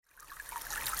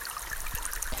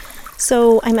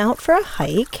So I'm out for a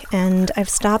hike, and I've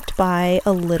stopped by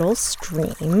a little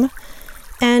stream.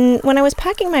 And when I was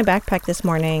packing my backpack this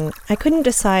morning, I couldn't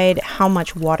decide how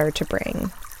much water to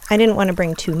bring. I didn't want to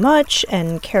bring too much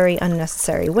and carry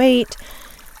unnecessary weight,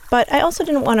 but I also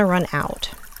didn't want to run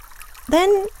out.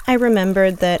 Then I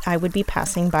remembered that I would be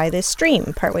passing by this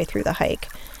stream partway through the hike,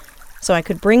 so I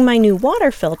could bring my new water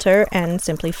filter and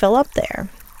simply fill up there.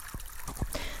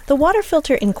 The water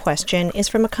filter in question is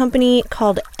from a company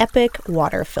called Epic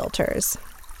Water Filters.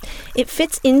 It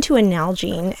fits into a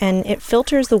Nalgene and it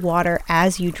filters the water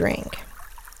as you drink.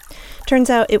 Turns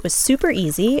out it was super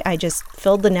easy. I just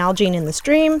filled the Nalgene in the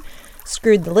stream,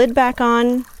 screwed the lid back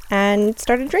on, and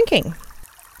started drinking.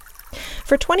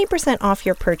 For 20% off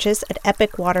your purchase at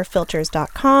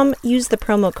epicwaterfilters.com, use the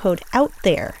promo code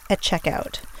OUTTHERE at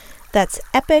checkout. That's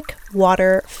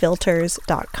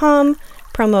epicwaterfilters.com,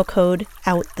 promo code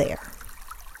OUTTHERE.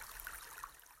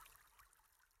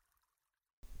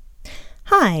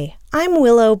 Hi, I'm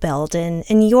Willow Belden,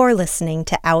 and you're listening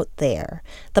to Out There,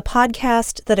 the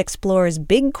podcast that explores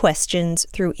big questions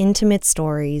through intimate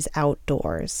stories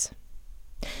outdoors.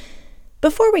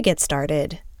 Before we get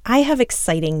started, I have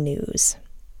exciting news.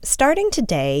 Starting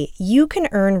today, you can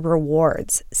earn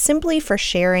rewards simply for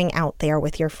sharing Out There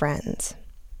with your friends.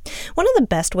 One of the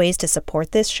best ways to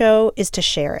support this show is to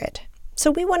share it,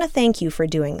 so we want to thank you for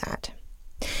doing that.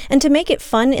 And to make it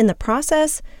fun in the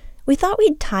process, we thought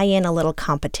we'd tie in a little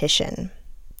competition.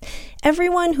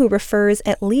 Everyone who refers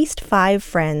at least 5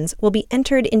 friends will be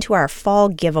entered into our fall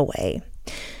giveaway.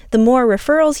 The more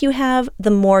referrals you have,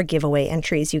 the more giveaway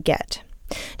entries you get.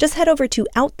 Just head over to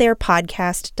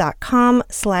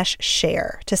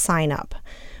outtherepodcast.com/share to sign up.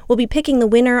 We'll be picking the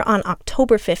winner on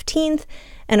October 15th,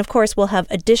 and of course we'll have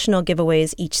additional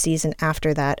giveaways each season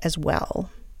after that as well.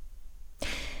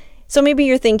 So maybe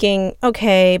you're thinking,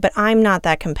 okay, but I'm not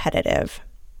that competitive.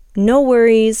 No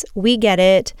worries, we get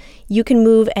it. You can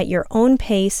move at your own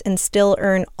pace and still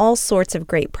earn all sorts of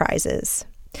great prizes.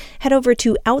 Head over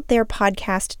to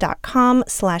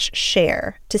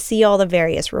outtherepodcast.com/share to see all the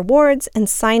various rewards and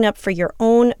sign up for your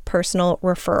own personal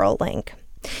referral link.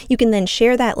 You can then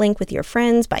share that link with your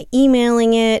friends by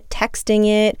emailing it, texting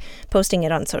it, posting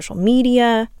it on social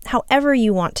media, however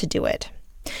you want to do it.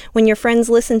 When your friends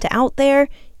listen to Out There,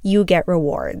 you get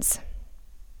rewards.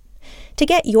 To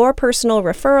get your personal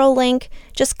referral link,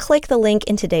 just click the link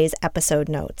in today's episode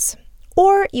notes.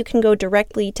 Or you can go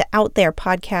directly to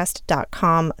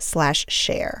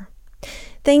outtherepodcast.com/share.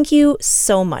 Thank you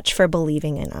so much for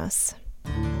believing in us.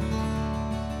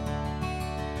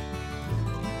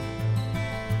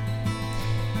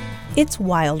 It's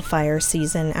wildfire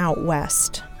season out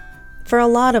west. For a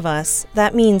lot of us,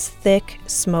 that means thick,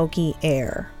 smoky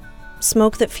air.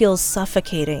 Smoke that feels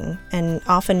suffocating and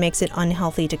often makes it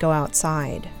unhealthy to go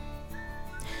outside.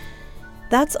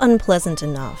 That's unpleasant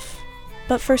enough,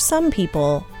 but for some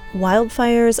people,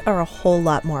 wildfires are a whole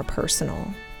lot more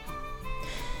personal.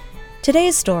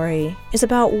 Today's story is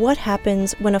about what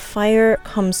happens when a fire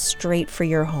comes straight for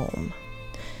your home.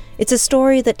 It's a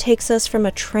story that takes us from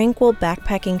a tranquil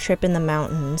backpacking trip in the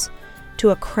mountains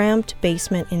to a cramped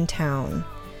basement in town.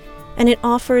 And it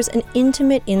offers an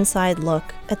intimate inside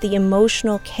look at the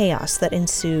emotional chaos that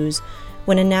ensues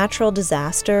when a natural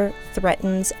disaster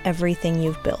threatens everything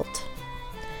you've built.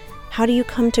 How do you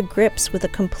come to grips with a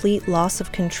complete loss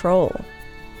of control?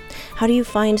 How do you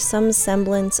find some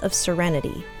semblance of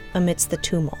serenity amidst the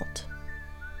tumult?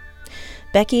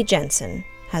 Becky Jensen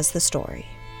has the story.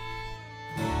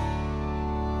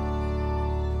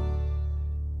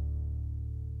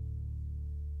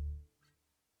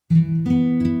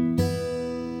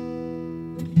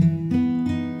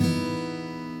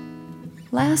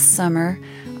 Last summer,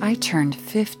 I turned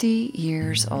 50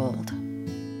 years old.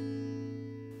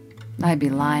 I'd be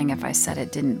lying if I said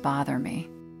it didn't bother me.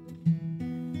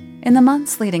 In the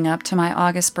months leading up to my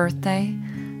August birthday,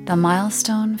 the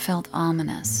milestone felt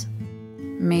ominous,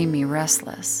 made me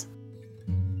restless,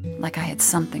 like I had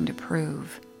something to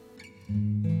prove.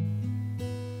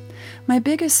 My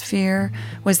biggest fear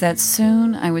was that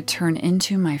soon I would turn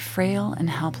into my frail and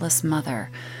helpless mother,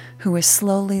 who was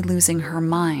slowly losing her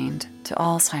mind to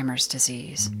Alzheimer's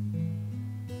disease.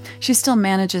 She still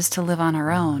manages to live on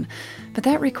her own, but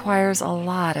that requires a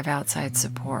lot of outside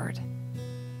support.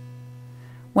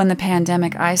 When the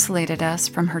pandemic isolated us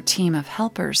from her team of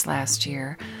helpers last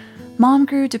year, Mom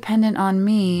grew dependent on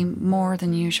me more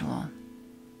than usual.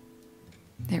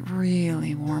 It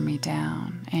really wore me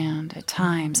down and, at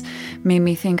times, made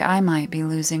me think I might be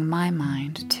losing my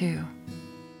mind, too.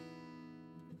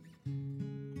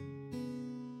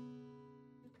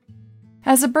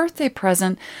 As a birthday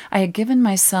present, I had given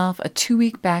myself a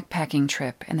 2-week backpacking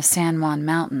trip in the San Juan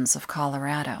Mountains of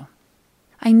Colorado.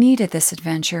 I needed this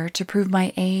adventure to prove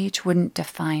my age wouldn't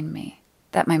define me,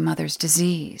 that my mother's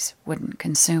disease wouldn't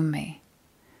consume me.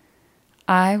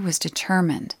 I was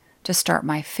determined to start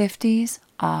my 50s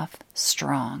off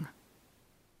strong.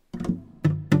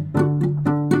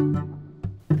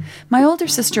 My older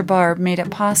sister Barb made it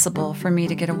possible for me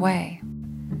to get away.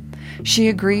 She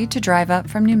agreed to drive up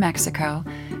from New Mexico,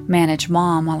 manage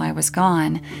Mom while I was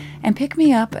gone, and pick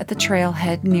me up at the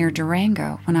trailhead near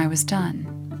Durango when I was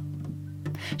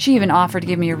done. She even offered to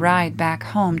give me a ride back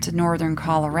home to northern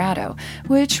Colorado,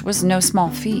 which was no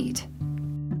small feat.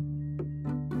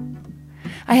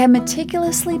 I had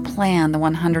meticulously planned the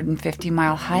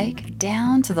 150-mile hike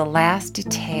down to the last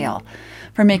detail,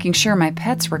 from making sure my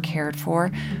pets were cared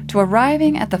for to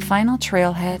arriving at the final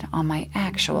trailhead on my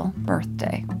actual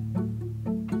birthday.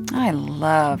 I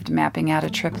loved mapping out a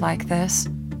trip like this.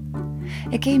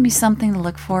 It gave me something to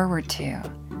look forward to.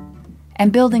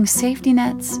 And building safety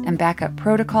nets and backup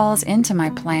protocols into my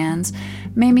plans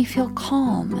made me feel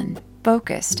calm and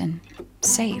focused and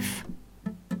safe.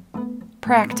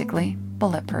 Practically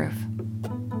bulletproof.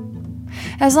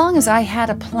 As long as I had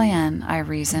a plan, I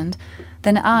reasoned,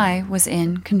 then I was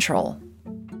in control.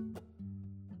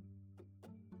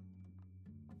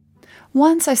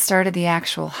 Once I started the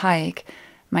actual hike,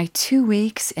 my 2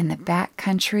 weeks in the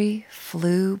backcountry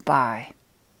flew by.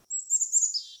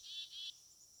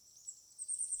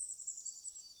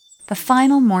 The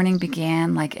final morning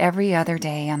began like every other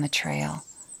day on the trail.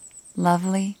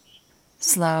 Lovely,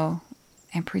 slow,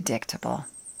 and predictable.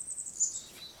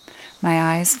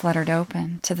 My eyes fluttered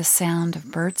open to the sound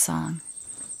of birdsong.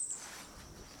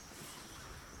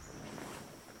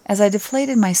 As I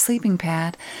deflated my sleeping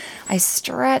pad, I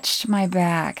stretched my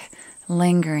back,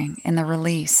 lingering in the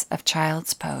release of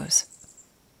child's pose.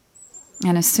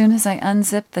 And as soon as I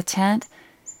unzipped the tent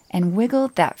and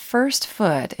wiggled that first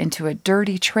foot into a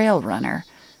dirty trail runner,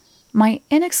 my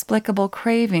inexplicable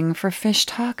craving for fish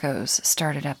tacos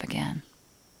started up again.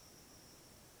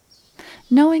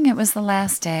 Knowing it was the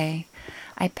last day,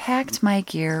 I packed my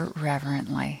gear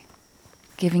reverently,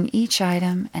 giving each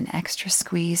item an extra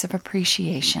squeeze of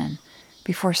appreciation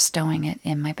before stowing it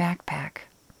in my backpack.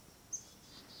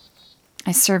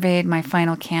 I surveyed my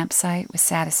final campsite with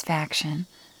satisfaction,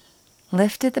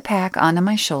 lifted the pack onto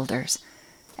my shoulders,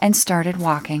 and started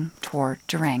walking toward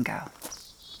Durango.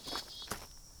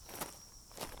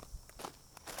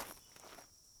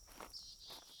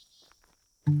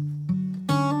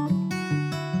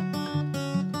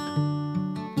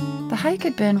 The hike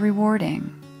had been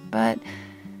rewarding, but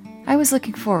I was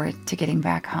looking forward to getting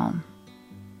back home.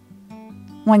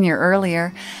 1 year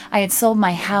earlier, I had sold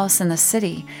my house in the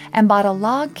city and bought a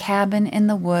log cabin in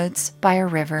the woods by a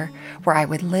river where I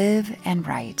would live and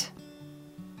write.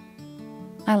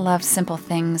 I loved simple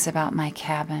things about my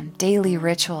cabin, daily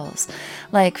rituals,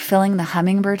 like filling the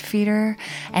hummingbird feeder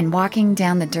and walking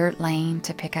down the dirt lane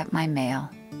to pick up my mail.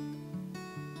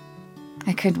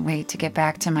 I couldn't wait to get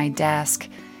back to my desk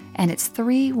and its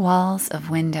 3 walls of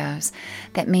windows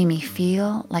that made me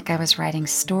feel like I was writing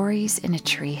stories in a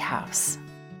tree house.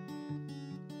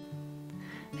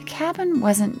 The cabin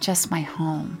wasn't just my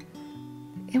home.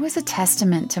 It was a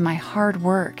testament to my hard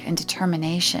work and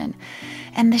determination,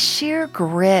 and the sheer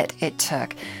grit it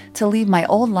took to leave my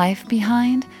old life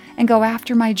behind and go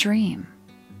after my dream.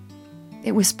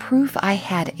 It was proof I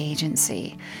had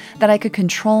agency, that I could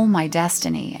control my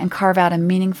destiny and carve out a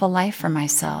meaningful life for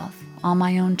myself on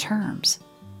my own terms.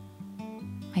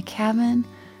 My cabin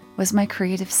was my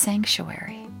creative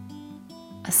sanctuary,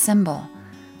 a symbol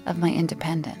of my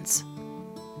independence.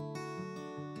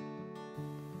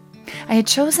 I had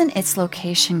chosen its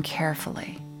location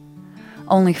carefully.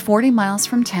 Only 40 miles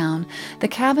from town, the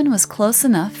cabin was close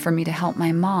enough for me to help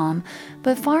my mom,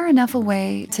 but far enough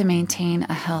away to maintain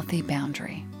a healthy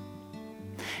boundary.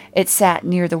 It sat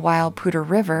near the Wild Poudre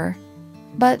River,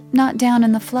 but not down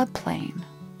in the floodplain.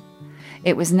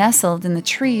 It was nestled in the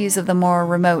trees of the more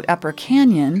remote Upper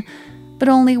Canyon, but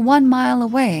only 1 mile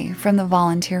away from the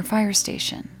volunteer fire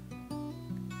station.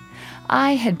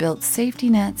 I had built safety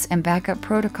nets and backup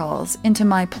protocols into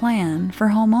my plan for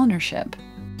home ownership.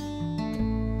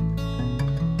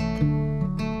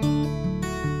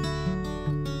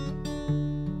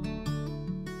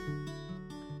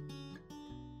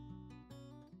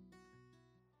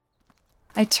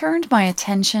 I turned my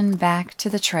attention back to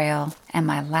the trail and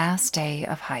my last day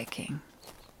of hiking.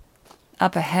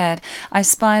 Up ahead, I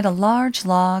spied a large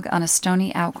log on a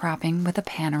stony outcropping with a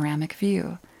panoramic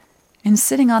view. And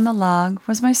sitting on the log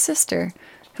was my sister,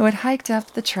 who had hiked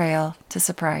up the trail to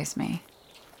surprise me.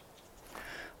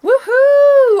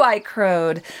 Woohoo! I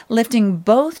crowed, lifting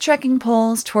both trekking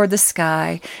poles toward the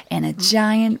sky in a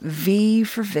giant V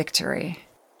for victory.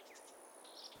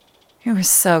 It was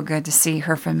so good to see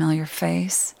her familiar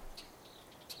face.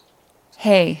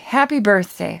 "Hey, happy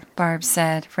birthday," Barb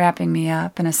said, wrapping me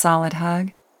up in a solid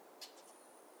hug.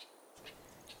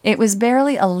 It was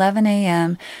barely 11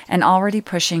 a.m. and already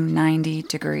pushing 90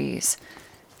 degrees.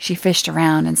 She fished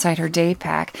around inside her day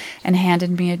pack and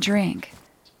handed me a drink.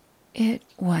 It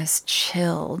was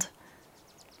chilled.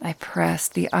 I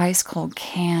pressed the ice-cold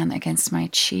can against my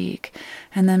cheek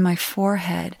and then my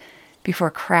forehead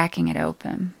before cracking it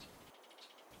open.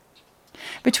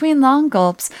 Between long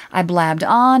gulps, I blabbed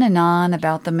on and on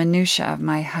about the minutiae of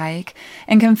my hike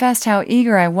and confessed how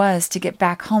eager I was to get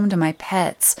back home to my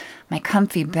pets, my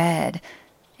comfy bed,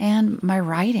 and my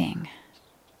writing.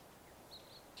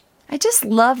 "I just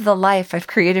love the life I've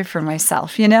created for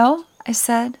myself, you know?" I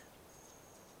said.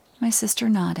 My sister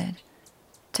nodded,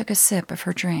 took a sip of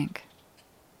her drink.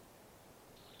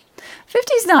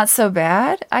 "50's not so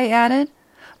bad," I added.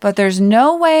 "But there's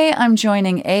no way I'm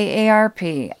joining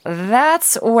AARP.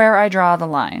 That's where I draw the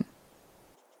line."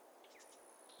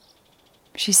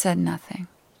 She said nothing.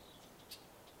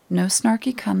 No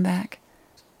snarky comeback.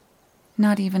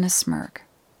 Not even a smirk.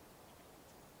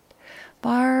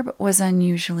 Barb was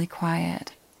unusually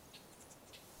quiet.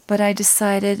 But I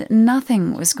decided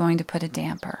nothing was going to put a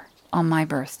damper on my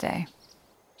birthday.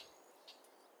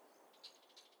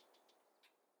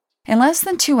 In less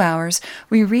than 2 hours,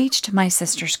 we reached my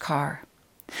sister's car.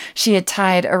 She had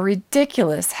tied a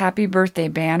ridiculous happy birthday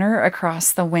banner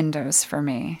across the windows for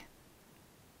me.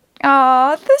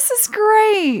 "Aw, this is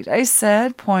great," I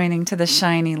said, pointing to the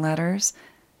shiny letters.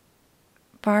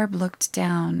 Barb looked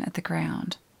down at the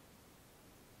ground.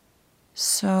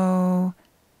 "So,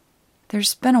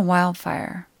 there's been a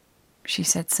wildfire," she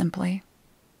said simply.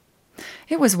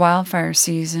 It was wildfire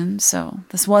season, so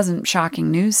this wasn't shocking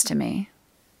news to me.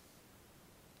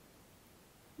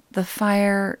 "The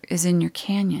fire is in your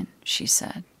canyon," she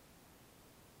said.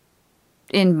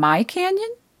 "In my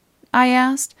canyon?" I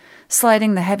asked,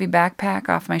 sliding the heavy backpack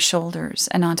off my shoulders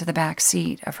and onto the back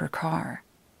seat of her car.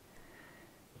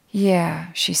 "Yeah,"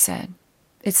 she said.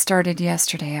 "It started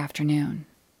yesterday afternoon."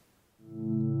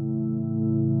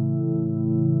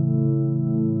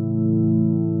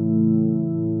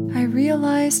 I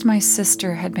realized my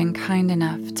sister had been kind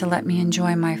enough to let me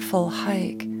enjoy my full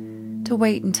hike, to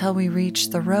wait until we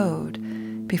reached the road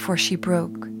before she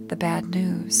broke the bad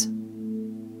news.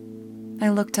 I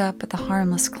looked up at the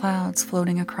harmless clouds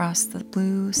floating across the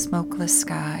blue, smokeless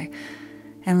sky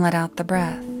and let out the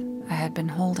breath I had been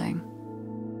holding.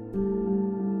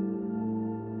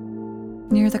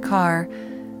 Near the car,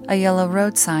 a yellow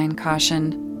road sign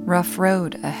cautioned, "Rough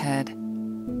road ahead."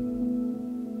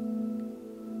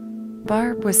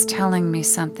 Barb was telling me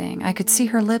something. I could see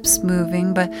her lips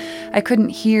moving, but I couldn't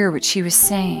hear what she was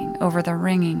saying over the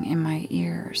ringing in my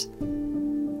ears.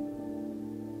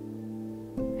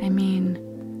 I mean,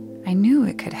 I knew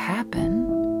it could happen.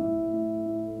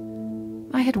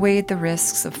 I had weighed the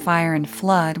risks of fire and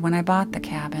flood when I bought the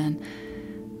cabin,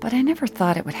 but I never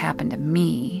thought it would happen to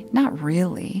me, not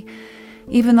really,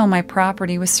 even though my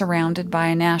property was surrounded by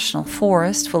a national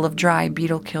forest full of dry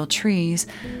beetle-killed trees,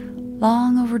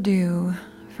 long overdue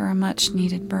for a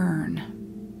much-needed burn.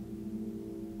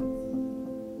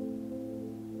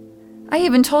 "I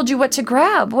even told you what to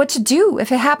grab, what to do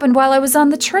if it happened while I was on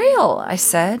the trail," I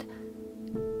said,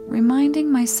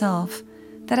 reminding myself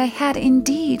that I had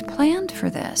indeed planned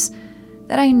for this,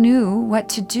 that I knew what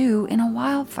to do in a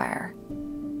wildfire.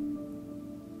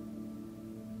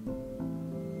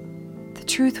 The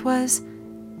truth was,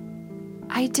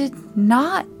 I did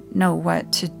not know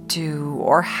what to do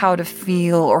or how to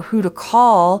feel or who to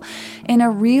call in a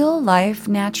real-life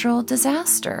natural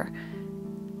disaster.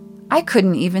 I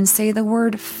couldn't even say the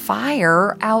word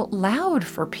fire out loud,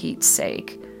 for Pete's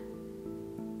sake.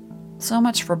 So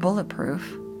much for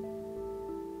bulletproof.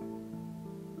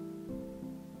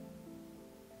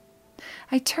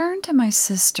 I turned to my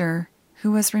sister,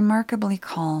 who was remarkably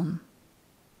calm.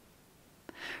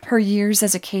 Her years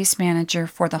as a case manager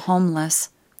for the homeless,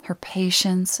 her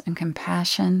patience and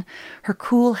compassion, her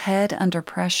cool head under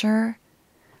pressure,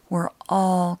 were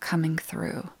all coming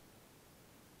through.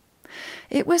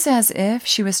 It was as if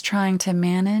she was trying to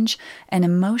manage an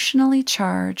emotionally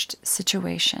charged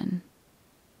situation,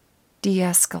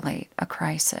 de-escalate a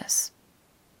crisis.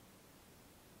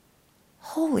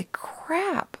 Holy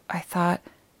crap, I thought.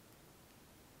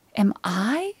 Am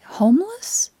I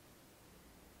homeless?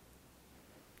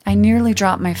 I nearly nearly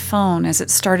dropped my phone as it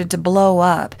started to blow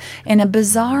up in a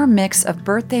bizarre mix of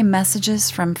birthday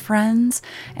messages from friends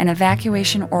and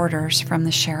evacuation orders from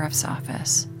the sheriff's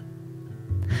office.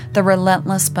 The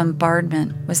relentless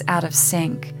bombardment was out of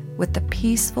sync with the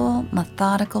peaceful,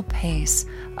 methodical pace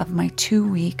of my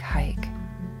 2-week hike.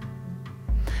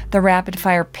 The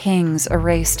rapid-fire pings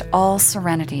erased all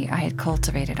serenity I had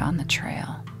cultivated on the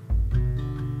trail.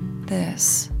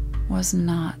 This was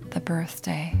not the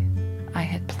birthday I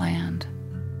had planned.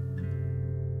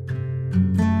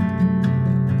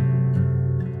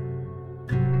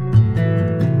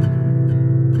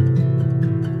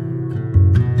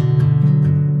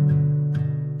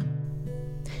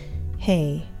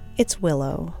 Hey, it's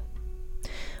Willow.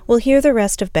 We'll hear the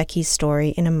rest of Becky's story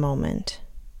in a moment.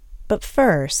 But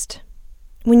first,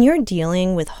 when you're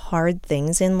dealing with hard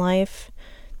things in life,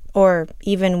 or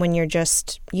even when you're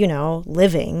just,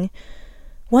 living,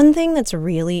 one thing that's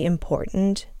really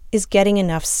important is getting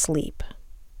enough sleep.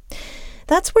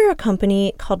 That's where a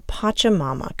company called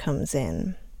Pachamama comes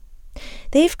in.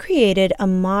 They've created a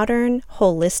modern,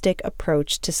 holistic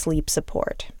approach to sleep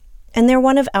support, and they're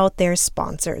one of Out There's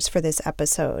sponsors for this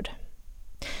episode.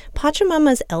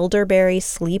 Pachamama's elderberry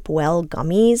Sleep Well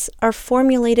gummies are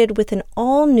formulated with an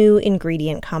all-new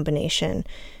ingredient combination,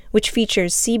 which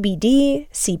features CBD,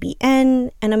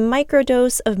 CBN, and a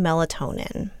microdose of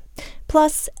melatonin,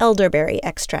 plus elderberry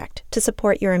extract to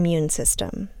support your immune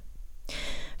system.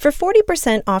 For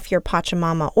 40% off your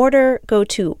Pachamama order, go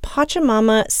to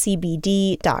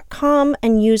pachamamacbd.com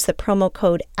and use the promo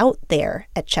code OUTTHERE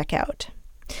at checkout.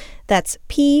 That's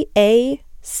PACHA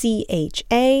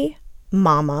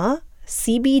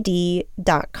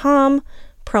mamacbd.com,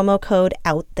 promo code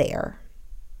OUTTHERE.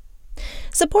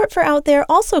 Support for Out There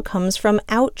also comes from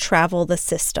Out Travel the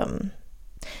System.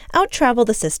 Out Travel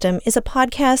the System is a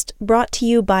podcast brought to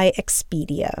you by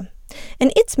Expedia,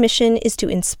 and its mission is to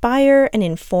inspire and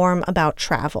inform about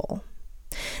travel.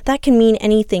 That can mean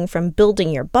anything from building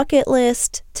your bucket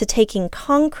list to taking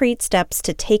concrete steps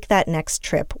to take that next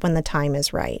trip when the time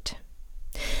is right.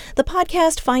 The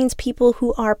podcast finds people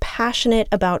who are passionate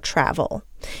about travel,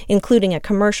 including a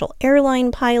commercial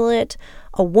airline pilot,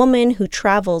 a woman who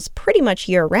travels pretty much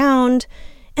year-round,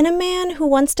 and a man who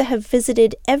wants to have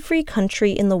visited every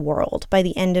country in the world by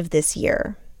the end of this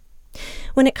year.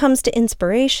 When it comes to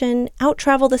inspiration, Out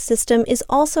Travel the System is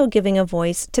also giving a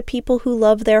voice to people who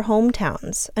love their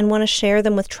hometowns and want to share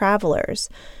them with travelers,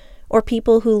 or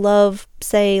people who love,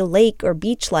 say, lake or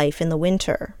beach life in the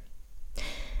winter.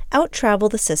 Out Travel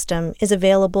the System is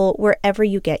available wherever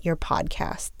you get your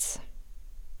podcasts.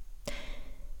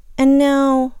 And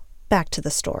now, back to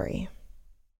the story.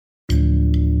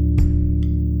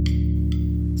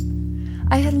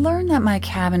 I had learned that my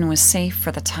cabin was safe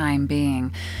for the time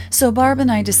being, so Barb and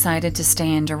I decided to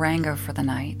stay in Durango for the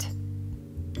night.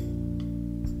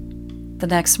 The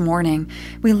next morning,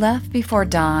 we left before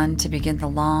dawn to begin the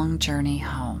long journey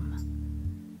home.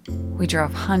 We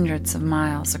drove hundreds of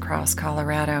miles across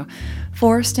Colorado,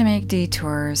 forced to make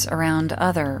detours around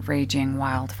other raging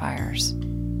wildfires.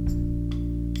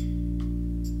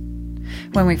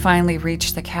 When we finally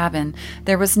reached the cabin,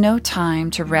 there was no time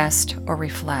to rest or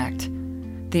reflect.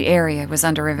 The area was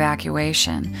under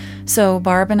evacuation, so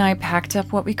Barb and I packed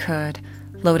up what we could,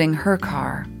 loading her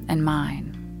car and mine.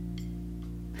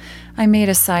 I made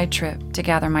a side trip to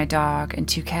gather my dog and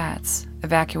 2 cats,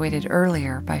 evacuated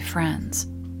earlier by friends.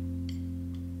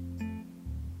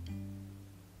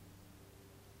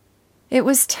 It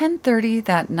was 10:30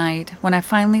 that night when I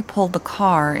finally pulled the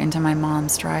car into my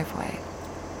mom's driveway.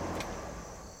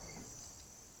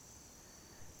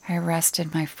 I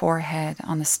rested my forehead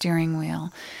on the steering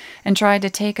wheel and tried to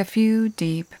take a few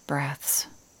deep breaths.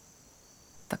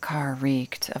 The car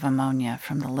reeked of ammonia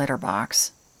from the litter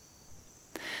box.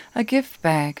 A gift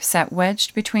bag sat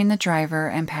wedged between the driver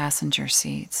and passenger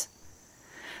seats.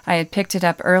 I had picked it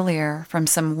up earlier from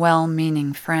some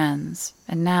well-meaning friends,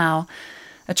 and now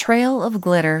a trail of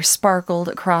glitter sparkled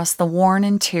across the worn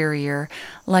interior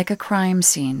like a crime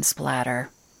scene splatter.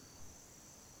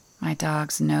 My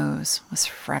dog's nose was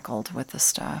freckled with the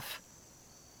stuff.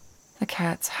 The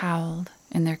cats howled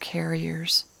in their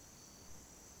carriers.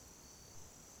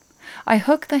 I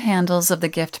hooked the handles of the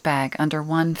gift bag under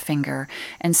one finger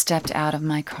and stepped out of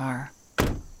my car.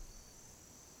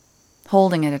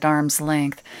 Holding it at arm's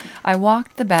length, I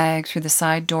walked the bag through the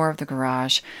side door of the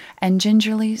garage and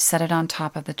gingerly set it on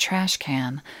top of the trash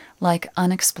can like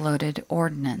unexploded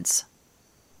ordnance.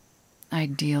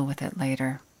 I'd deal with it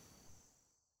later.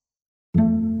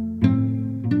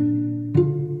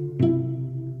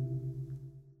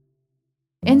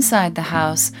 Inside the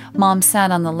house, Mom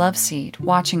sat on the loveseat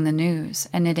watching the news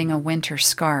and knitting a winter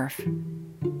scarf.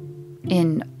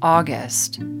 In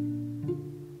August.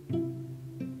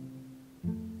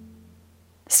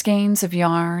 Skeins of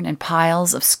yarn and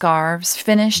piles of scarves,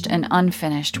 finished and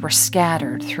unfinished, were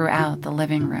scattered throughout the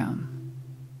living room.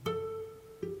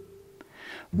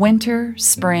 Winter,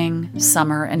 spring,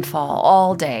 summer, and fall,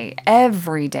 all day,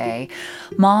 every day,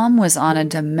 Mom was on a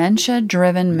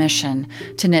dementia-driven mission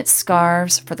to knit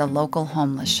scarves for the local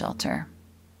homeless shelter.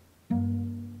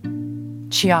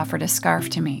 She offered a scarf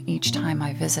to me each time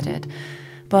I visited,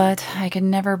 but I could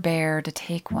never bear to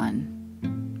take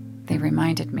one. They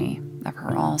reminded me of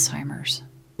her Alzheimer's.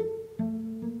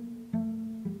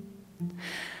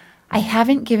 "I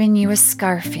haven't given you a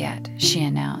scarf yet," she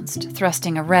announced,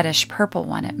 thrusting a reddish-purple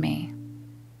one at me.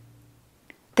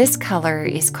 "This color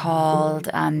is called,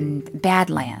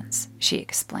 Badlands," she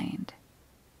explained.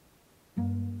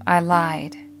 I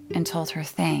lied and told her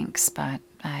thanks, but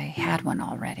I had one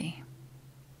already.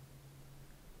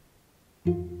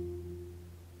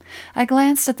 I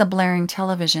glanced at the blaring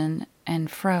television and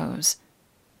froze.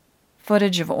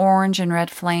 Footage of orange and red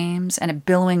flames and a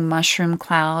billowing mushroom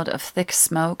cloud of thick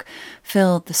smoke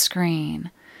filled the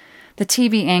screen. The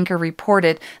TV anchor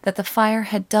reported that the fire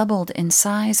had doubled in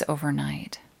size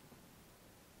overnight.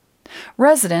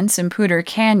 "Residents in Poudre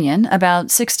Canyon, about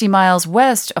 60 miles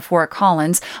west of Fort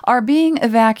Collins, are being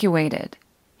evacuated,"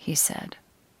 he said.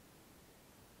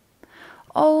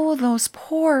 "Oh, those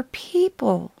poor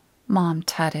people," Mom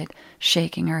tutted,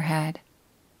 shaking her head.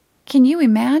 "Can you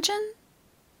imagine?"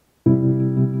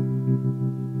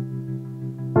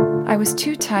 I was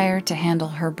too tired to handle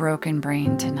her broken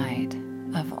brain tonight,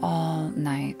 of all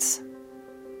nights.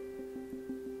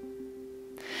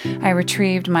 I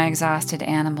retrieved my exhausted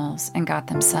animals and got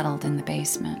them settled in the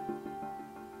basement.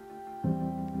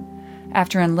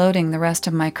 After unloading the rest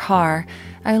of my car,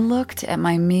 I looked at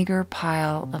my meager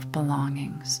pile of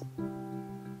belongings.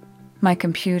 My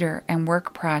computer and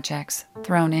work projects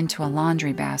thrown into a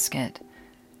laundry basket.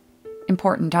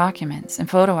 Important documents and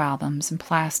photo albums in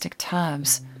plastic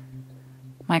tubs.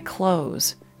 My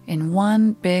clothes in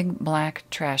one big black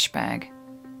trash bag.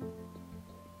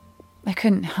 I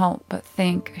couldn't help but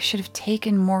think I should have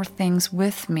taken more things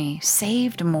with me,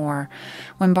 saved more,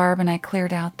 when Barb and I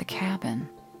cleared out the cabin.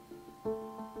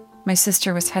 My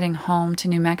sister was heading home to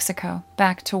New Mexico,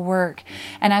 back to work,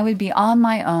 and I would be on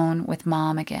my own with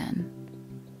Mom again.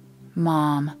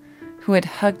 Mom, who had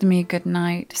hugged me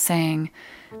goodnight, saying,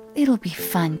 "It'll be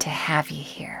fun to have you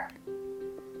here."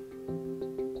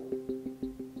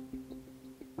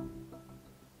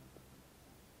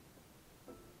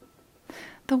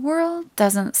 The world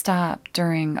doesn't stop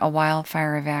during a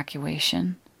wildfire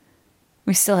evacuation.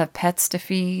 We still have pets to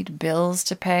feed, bills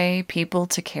to pay, people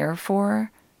to care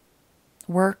for,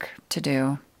 work to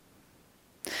do.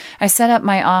 I set up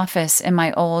my office in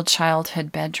my old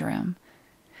childhood bedroom.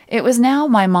 It was now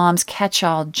my mom's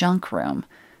catch-all junk room,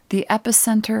 the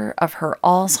epicenter of her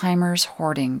Alzheimer's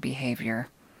hoarding behavior.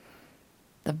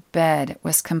 The bed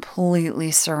was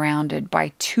completely surrounded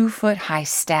by 2-foot-high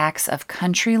stacks of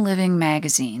country living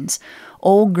magazines,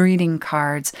 old greeting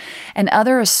cards, and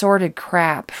other assorted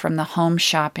crap from the Home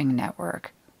Shopping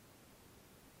Network.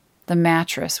 The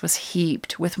mattress was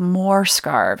heaped with more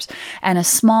scarves and a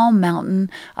small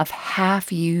mountain of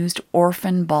half-used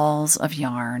orphan balls of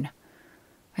yarn.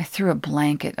 I threw a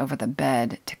blanket over the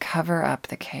bed to cover up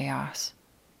the chaos.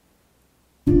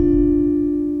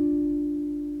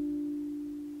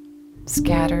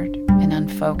 Scattered and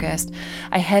unfocused,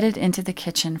 I headed into the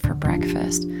kitchen for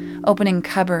breakfast, opening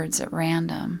cupboards at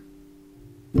random.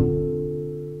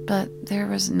 But there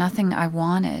was nothing I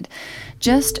wanted,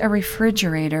 just a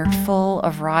refrigerator full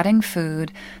of rotting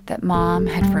food that Mom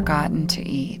had forgotten to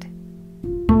eat.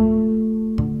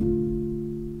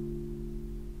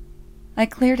 I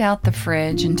cleared out the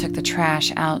fridge and took the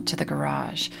trash out to the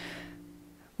garage,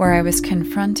 where I was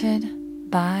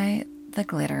confronted by the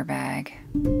glitter bag.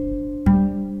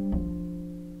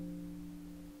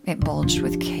 It bulged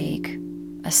with cake,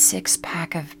 a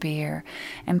 6-pack of beer,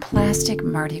 and plastic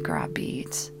Mardi Gras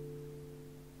beads.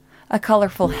 A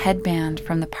colorful headband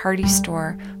from the party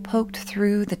store poked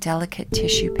through the delicate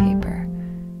tissue paper,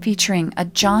 featuring a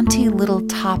jaunty little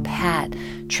top hat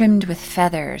trimmed with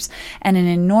feathers and an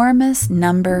enormous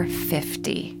number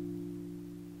 50.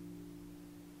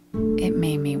 It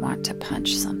made me want to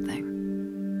punch something.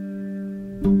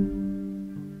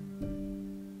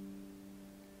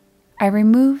 I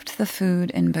removed the food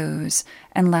and booze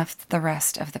and left the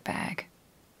rest of the bag.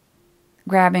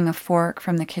 Grabbing a fork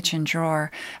from the kitchen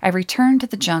drawer, I returned to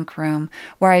the junk room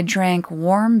where I drank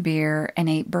warm beer and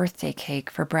ate birthday cake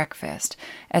for breakfast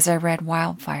as I read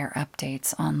wildfire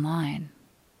updates online.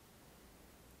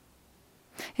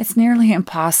 It's nearly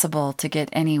impossible to get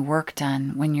any work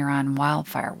done when you're on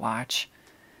wildfire watch.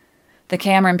 The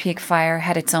Cameron Peak Fire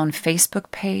had its own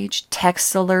Facebook page,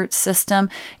 text alert system,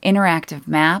 interactive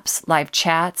maps, live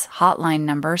chats, hotline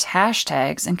numbers,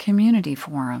 hashtags, and community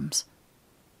forums.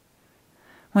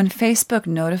 When Facebook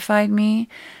notified me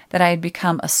that I had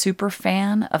become a super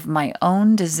fan of my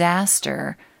own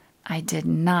disaster, I did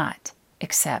not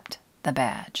accept the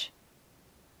badge.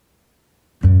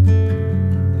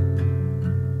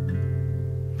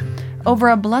 Over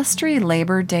a blustery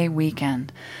Labor Day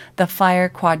weekend, the fire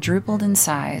quadrupled in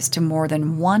size to more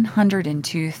than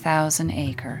 102,000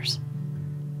 acres.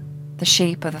 The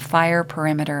shape of the fire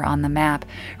perimeter on the map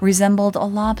resembled a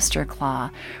lobster claw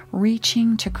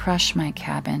reaching to crush my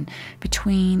cabin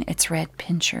between its red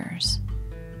pincers.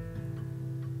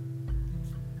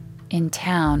 In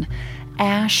town,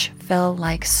 ash fell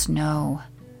like snow,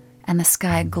 and the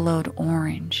sky glowed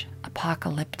orange,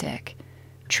 apocalyptic,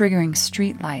 triggering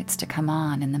streetlights to come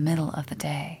on in the middle of the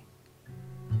day.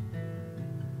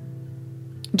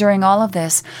 During all of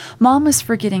this, Mom was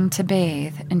forgetting to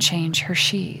bathe and change her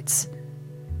sheets.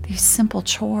 These simple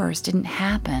chores didn't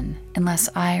happen unless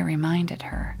I reminded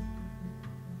her.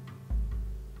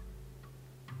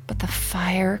 But the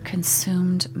fire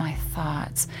consumed my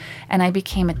thoughts, and I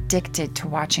became addicted to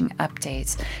watching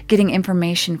updates, getting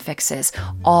information fixes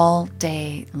all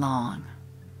day long.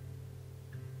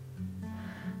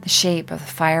 The shape of the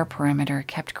fire perimeter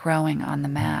kept growing on the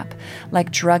map, like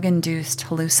drug-induced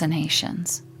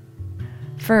hallucinations.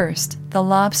 First, the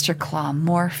lobster claw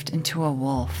morphed into a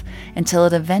wolf until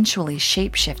it eventually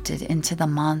shapeshifted into the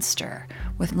monster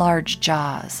with large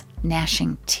jaws,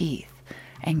 gnashing teeth,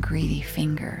 and greedy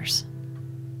fingers.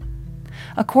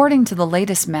 According to the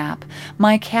latest map,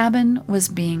 my cabin was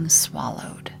being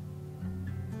swallowed.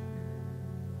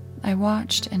 I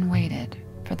watched and waited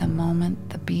for the moment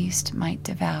the beast might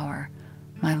devour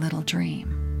my little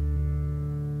dream.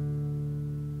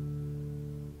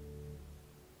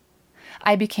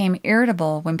 I became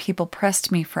irritable when people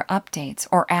pressed me for updates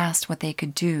or asked what they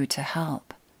could do to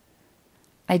help.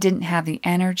 I didn't have the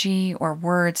energy or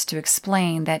words to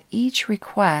explain that each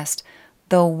request,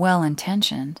 though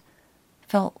well-intentioned,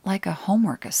 felt like a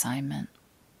homework assignment.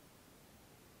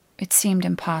 It seemed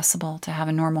impossible to have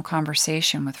a normal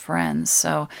conversation with friends,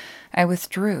 so I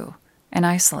withdrew and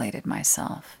isolated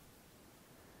myself.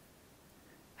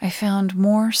 I found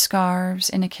more scarves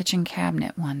in a kitchen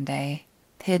cabinet one day,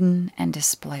 hidden and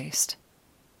displaced,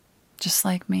 just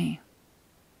like me.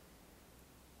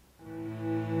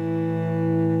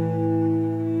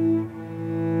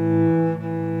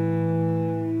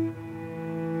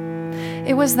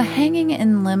 It was the hanging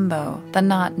in limbo, the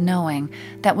not knowing,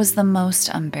 that was the most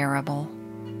unbearable.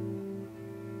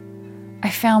 I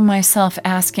found myself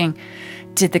asking,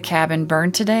 did the cabin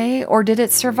burn today, or did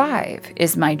it survive?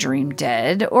 Is my dream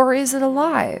dead, or is it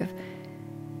alive?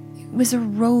 It was a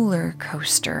roller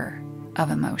coaster of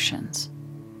emotions.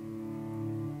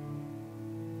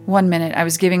 One minute, I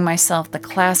was giving myself the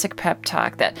classic pep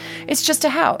talk that it's just a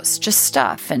house, just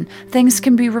stuff, and things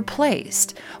can be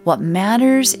replaced. What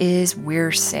matters is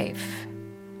we're safe.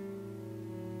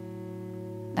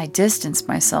 I distanced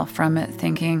myself from it,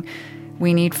 thinking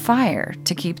we need fire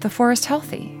to keep the forest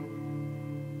healthy.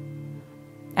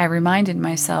 I reminded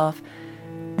myself,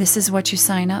 this is what you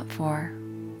sign up for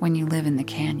when you live in the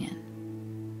canyon.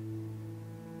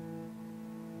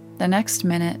 The next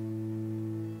minute,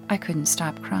 I couldn't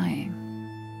stop crying.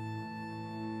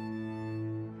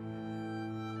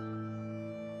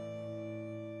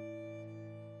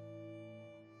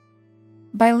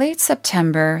 By late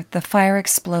September, the fire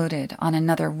exploded on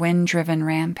another wind-driven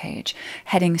rampage,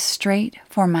 heading straight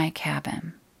for my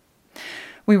cabin.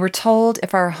 We were told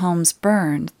if our homes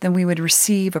burned, then we would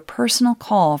receive a personal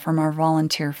call from our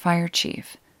volunteer fire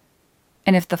chief.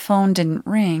 And if the phone didn't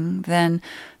ring, then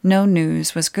no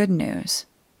news was good news.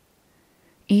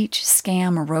 Each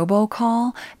scam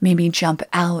robocall made me jump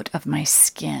out of my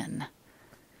skin.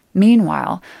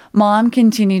 Meanwhile, Mom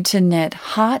continued to knit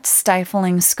hot,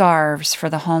 stifling scarves for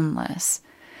the homeless.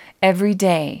 Every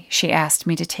day, she asked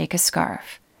me to take a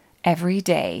scarf. Every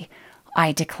day,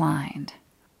 I declined.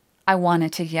 I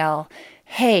wanted to yell,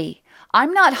 "Hey,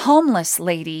 I'm not homeless,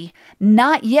 lady.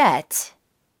 Not yet."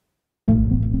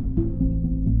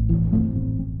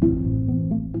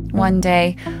 One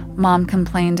day, Mom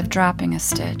complained of dropping a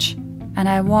stitch, and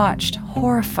I watched,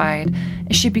 horrified,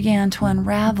 as she began to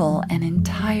unravel an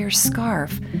entire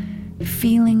scarf,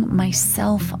 feeling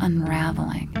myself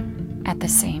unraveling at the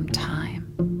same time.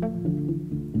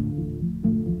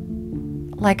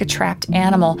 Like a trapped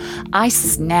animal, I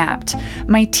snapped,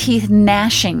 my teeth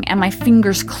gnashing and my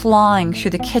fingers clawing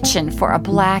through the kitchen for a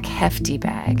black hefty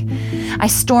bag. I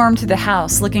stormed through the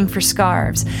house looking for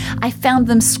scarves. I found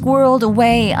them squirreled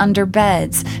away under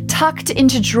beds, tucked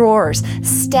into drawers,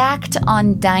 stacked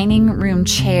on dining room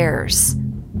chairs.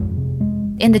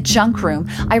 In the junk room,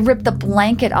 I ripped the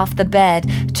blanket off the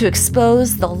bed to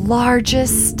expose the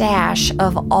largest stash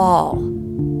of all.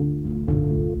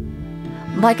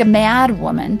 Like a mad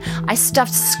woman, I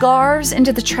stuffed scarves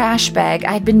into the trash bag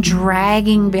I'd been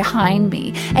dragging behind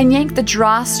me and yanked the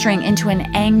drawstring into an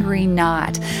angry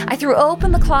knot. I threw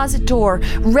open the closet door,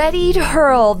 ready to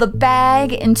hurl the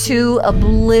bag into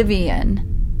oblivion,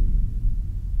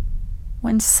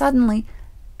 when suddenly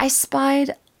I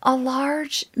spied a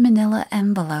large manila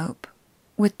envelope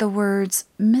with the words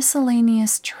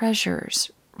 "Miscellaneous Treasures"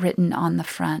 written on the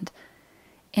front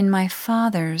in my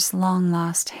father's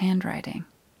long-lost handwriting.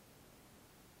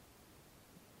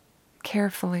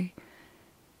 Carefully,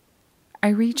 I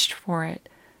reached for it,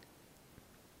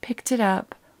 picked it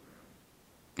up,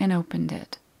 and opened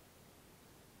it.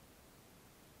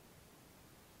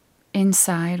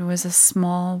 Inside was a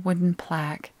small wooden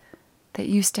plaque that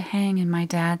used to hang in my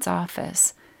dad's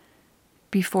office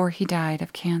before he died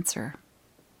of cancer.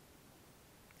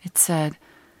 It said,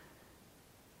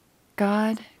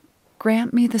 "God,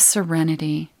 grant me the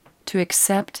serenity to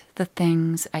accept the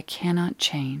things I cannot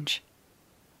change,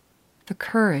 the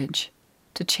courage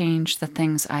to change the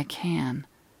things I can,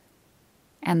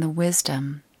 and the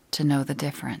wisdom to know the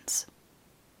difference."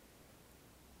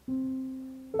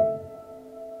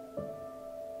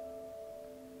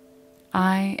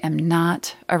 I am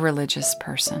not a religious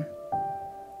person,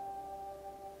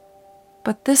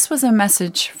 but this was a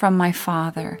message from my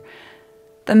father,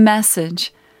 the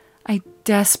message I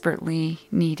desperately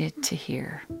needed to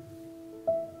hear.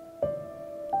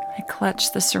 I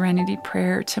clutched the Serenity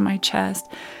Prayer to my chest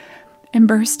and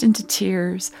burst into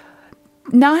tears,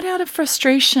 not out of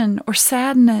frustration or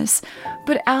sadness,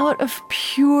 but out of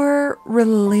pure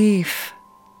relief,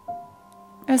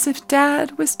 as if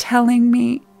Dad was telling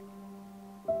me,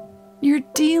 "You're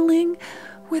dealing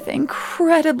with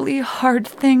incredibly hard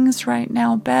things right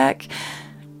now, Beck.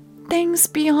 Things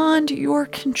beyond your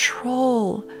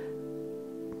control.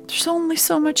 There's only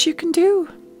so much you can do.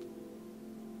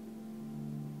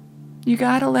 You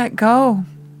gotta let go."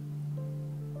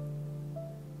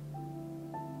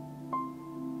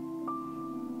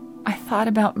 I thought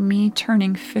about me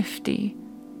turning 50,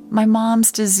 my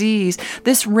mom's disease,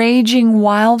 this raging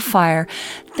wildfire,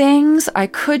 things I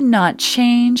could not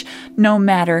change no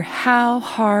matter how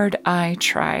hard I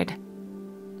tried.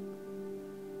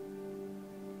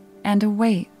 And a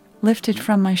weight lifted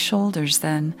from my shoulders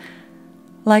then,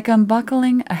 like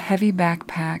unbuckling a heavy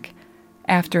backpack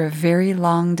after a very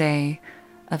long day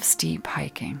of steep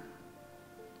hiking.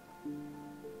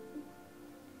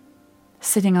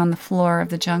 Sitting on the floor of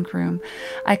the junk room,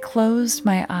 I closed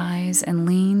my eyes and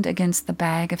leaned against the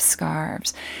bag of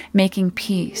scarves, making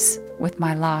peace with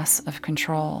my loss of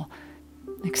control,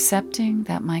 accepting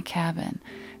that my cabin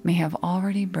may have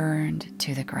already burned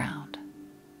to the ground.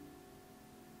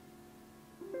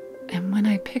 And when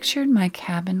I pictured my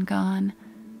cabin gone,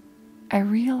 I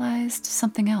realized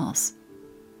something else.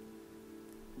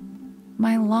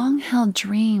 My long-held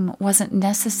dream wasn't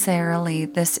necessarily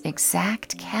this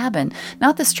exact cabin,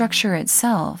 not the structure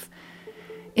itself.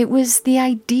 It was the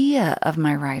idea of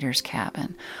my writer's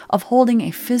cabin, of holding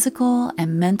a physical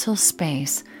and mental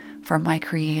space for my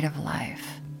creative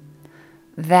life.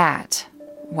 That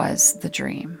was the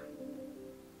dream.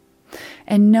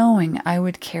 And knowing I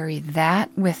would carry that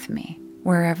with me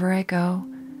wherever I go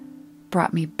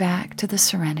brought me back to the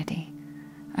serenity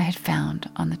I had found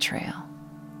on the trail.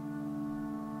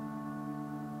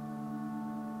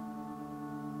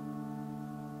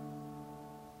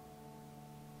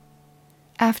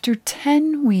 After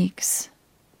 10 weeks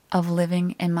of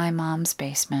living in my mom's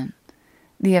basement,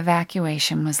 the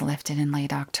evacuation was lifted in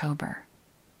late October.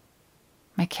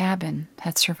 My cabin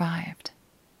had survived.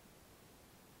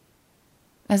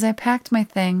 As I packed my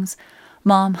things,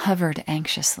 Mom hovered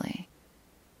anxiously.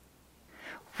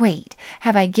 "Wait,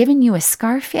 have I given you a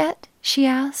scarf yet?" she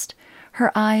asked,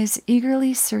 her eyes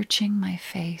eagerly searching my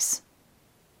face.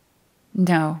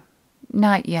 "No,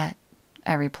 not yet,"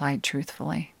 I replied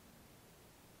truthfully.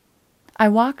 I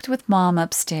walked with Mom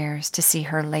upstairs to see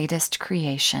her latest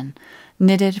creation,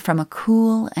 knitted from a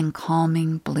cool and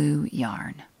calming blue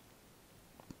yarn.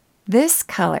 "This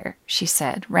color," she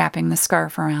said, wrapping the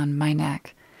scarf around my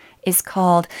neck, is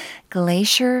called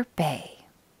Glacier Bay.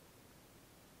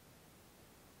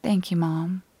 Thank you,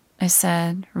 Mom, I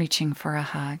said, reaching for a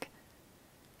hug.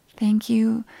 Thank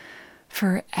you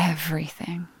for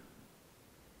everything.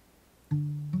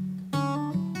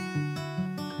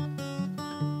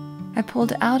 I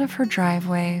pulled out of her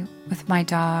driveway with my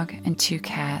dog and 2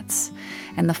 cats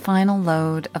and the final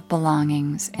load of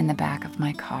belongings in the back of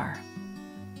my car.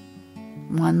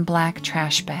 1 black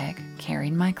trash bag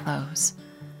carried my clothes.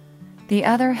 The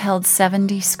other held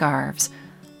 70 scarves,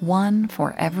 1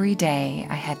 for every day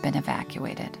I had been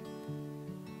evacuated.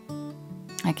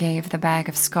 I gave the bag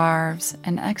of scarves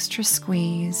an extra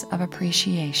squeeze of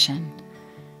appreciation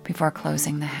before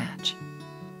closing the hatch.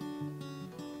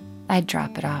 I'd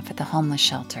drop it off at the homeless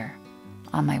shelter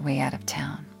on my way out of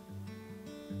town.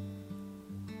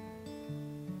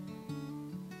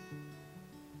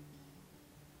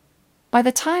 By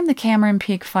the time the Cameron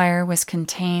Peak fire was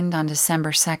contained on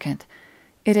December 2nd,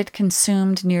 it had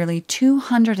consumed nearly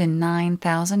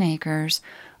 209,000 acres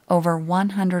over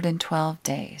 112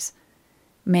 days,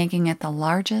 making it the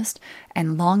largest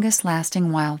and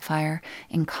longest-lasting wildfire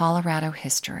in Colorado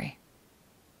history.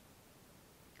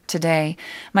 Today,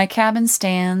 my cabin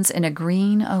stands in a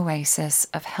green oasis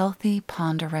of healthy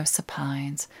ponderosa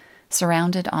pines,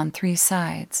 surrounded on 3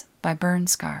 sides by burn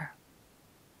scar.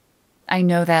 I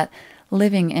know that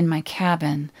living in my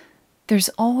cabin, there's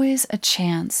always a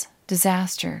chance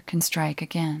disaster can strike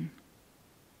again.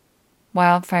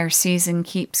 Wildfire season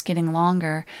keeps getting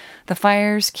longer, the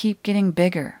fires keep getting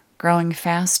bigger, growing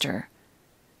faster,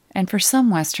 and for some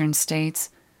western states,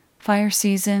 fire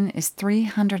season is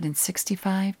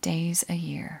 365 days a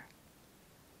year.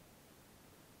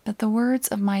 But the words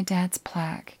of my dad's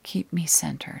plaque keep me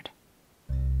centered.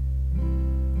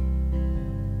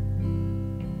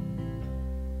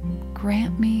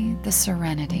 Grant me the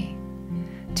serenity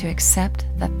to accept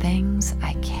the things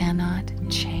I cannot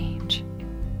change.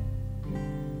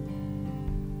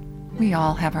 We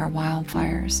all have our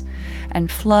wildfires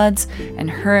and floods and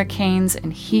hurricanes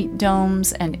and heat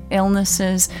domes and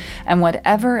illnesses and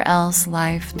whatever else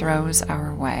life throws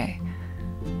our way.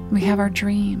 We have our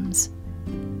dreams.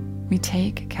 We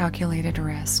take calculated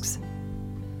risks.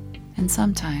 And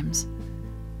sometimes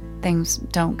things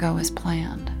don't go as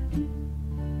planned.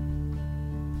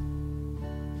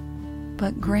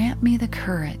 But grant me the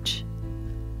courage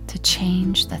to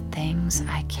change the things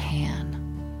I can.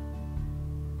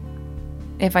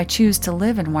 If I choose to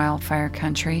live in wildfire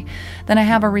country, then I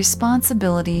have a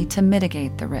responsibility to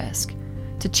mitigate the risk,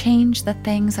 to change the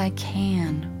things I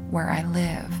can where I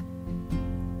live.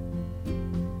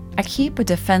 I keep a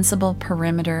defensible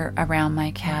perimeter around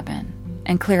my cabin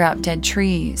and clear out dead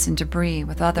trees and debris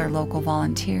with other local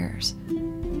volunteers.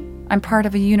 I'm part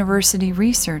of a university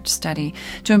research study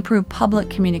to improve public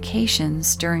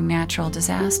communications during natural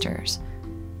disasters.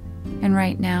 And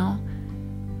right now,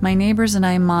 my neighbors and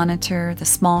I monitor the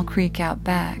small creek out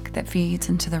back that feeds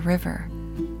into the river.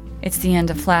 It's the end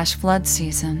of flash flood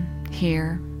season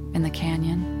here in the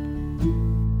canyon.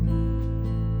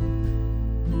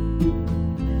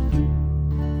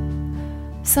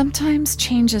 Sometimes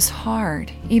change is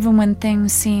hard, even when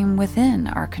things seem within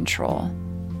our control.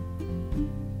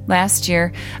 Last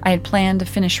year, I had planned to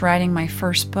finish writing my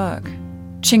first book,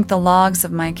 chink the logs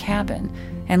of my cabin,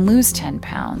 and lose 10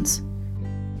 pounds.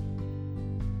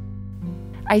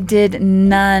 I did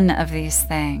none of these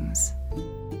things.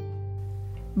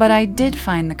 But I did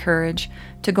find the courage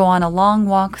to go on a long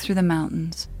walk through the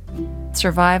mountains,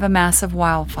 survive a massive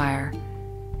wildfire,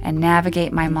 and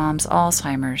navigate my mom's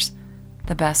Alzheimer's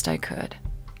the best I could.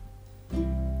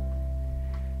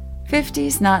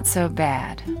 50's not so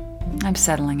bad. I'm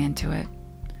settling into it.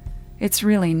 It's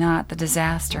really not the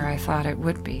disaster I thought it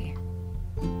would be.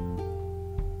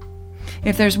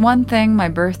 If there's one thing my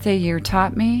birthday year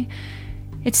taught me,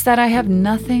 it's that I have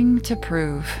nothing to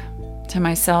prove to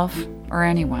myself or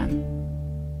anyone.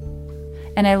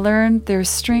 And I learned there's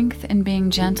strength in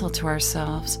being gentle to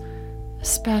ourselves,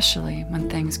 especially when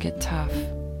things get tough.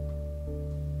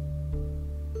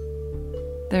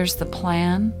 There's the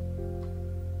plan,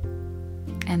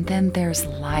 and then there's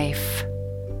life.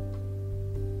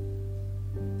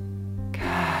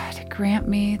 God, grant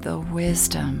me the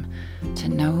wisdom to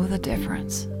know the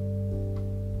difference.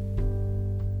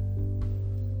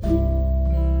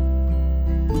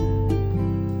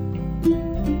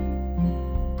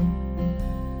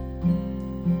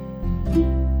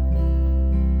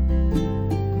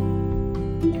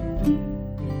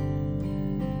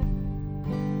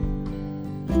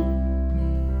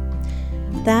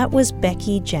 That was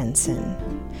Becky Jensen.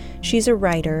 She's a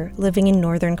writer living in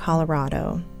northern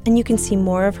Colorado, and you can see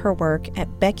more of her work at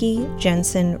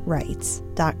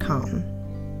BeckyJensenWrites.com.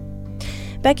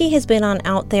 Becky has been on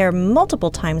Out There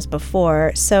multiple times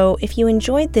before, so if you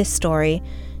enjoyed this story,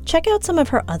 check out some of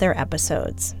her other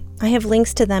episodes. I have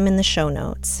links to them in the show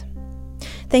notes.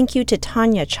 Thank you to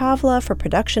Tanya Chavla for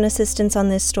production assistance on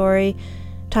this story.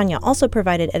 Tanya also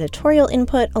provided editorial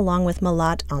input along with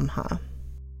Malat Amha.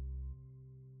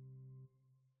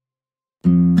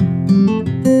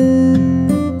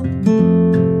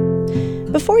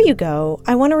 Before you go,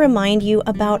 I want to remind you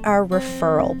about our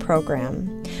referral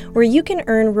program, where you can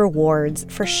earn rewards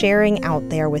for sharing Out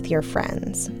There with your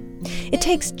friends. It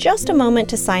takes just a moment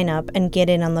to sign up and get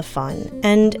in on the fun,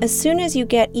 and as soon as you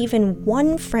get even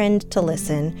one friend to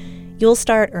listen, you'll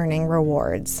start earning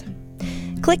rewards.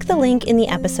 Click the link in the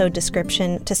episode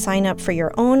description to sign up for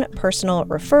your own personal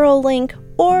referral link,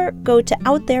 or go to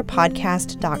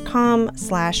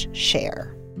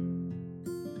outtherepodcast.com/share.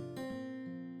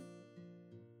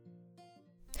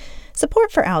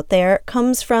 Support for Out There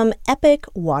comes from Epic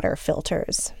Water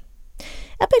Filters.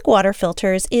 Epic Water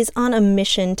Filters is on a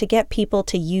mission to get people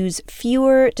to use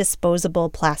fewer disposable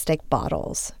plastic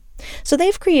bottles. So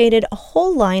they've created a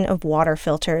whole line of water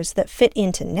filters that fit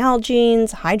into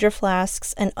Nalgene's, Hydro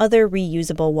Flasks, and other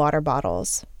reusable water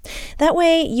bottles. That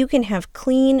way you can have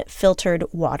clean, filtered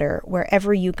water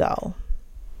wherever you go.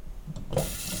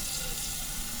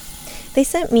 They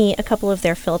sent me a couple of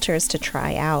their filters to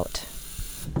try out.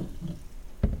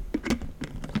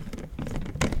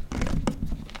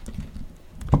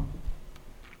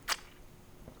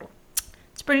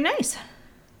 It's pretty nice.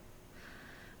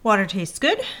 Water tastes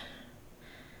good.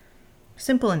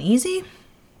 Simple and easy.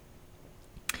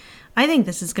 I think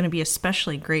this is going to be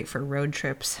especially great for road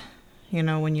trips. You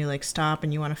know, when you stop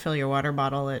and you want to fill your water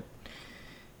bottle at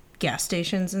gas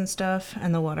stations and stuff,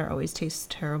 and the water always tastes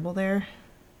terrible there.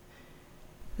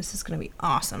 This is going to be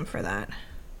awesome for that.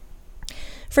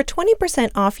 For 20%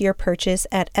 off your purchase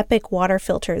at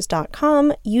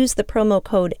epicwaterfilters.com, use the promo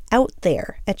code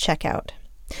OUTTHERE at checkout.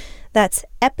 That's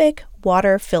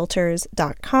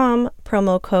epicwaterfilters.com,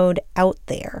 promo code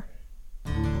OUTTHERE.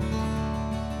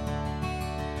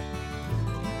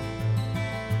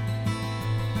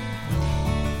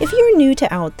 If you're new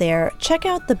to Out There, check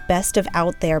out the Best of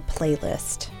Out There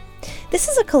playlist. This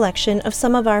is a collection of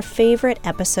some of our favorite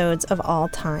episodes of all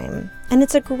time, and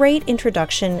it's a great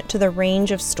introduction to the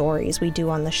range of stories we do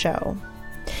on the show.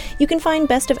 You can find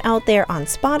Best of Out There on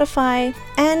Spotify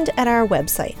and at our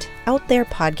website,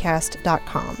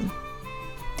 outtherepodcast.com.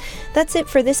 That's it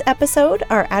for this episode.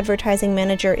 Our advertising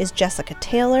manager is Jessica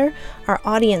Taylor. Our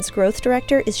audience growth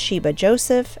director is Sheba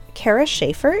Joseph. Kara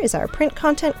Schaefer is our print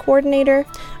content coordinator.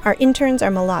 Our interns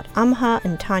are Malat Amha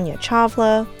and Tanya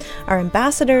Chavla. Our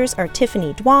ambassadors are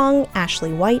Tiffany Duong,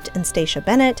 Ashley White, and Stacia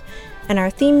Bennett. And our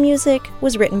theme music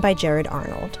was written by Jared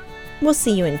Arnold. We'll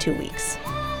see you in 2 weeks.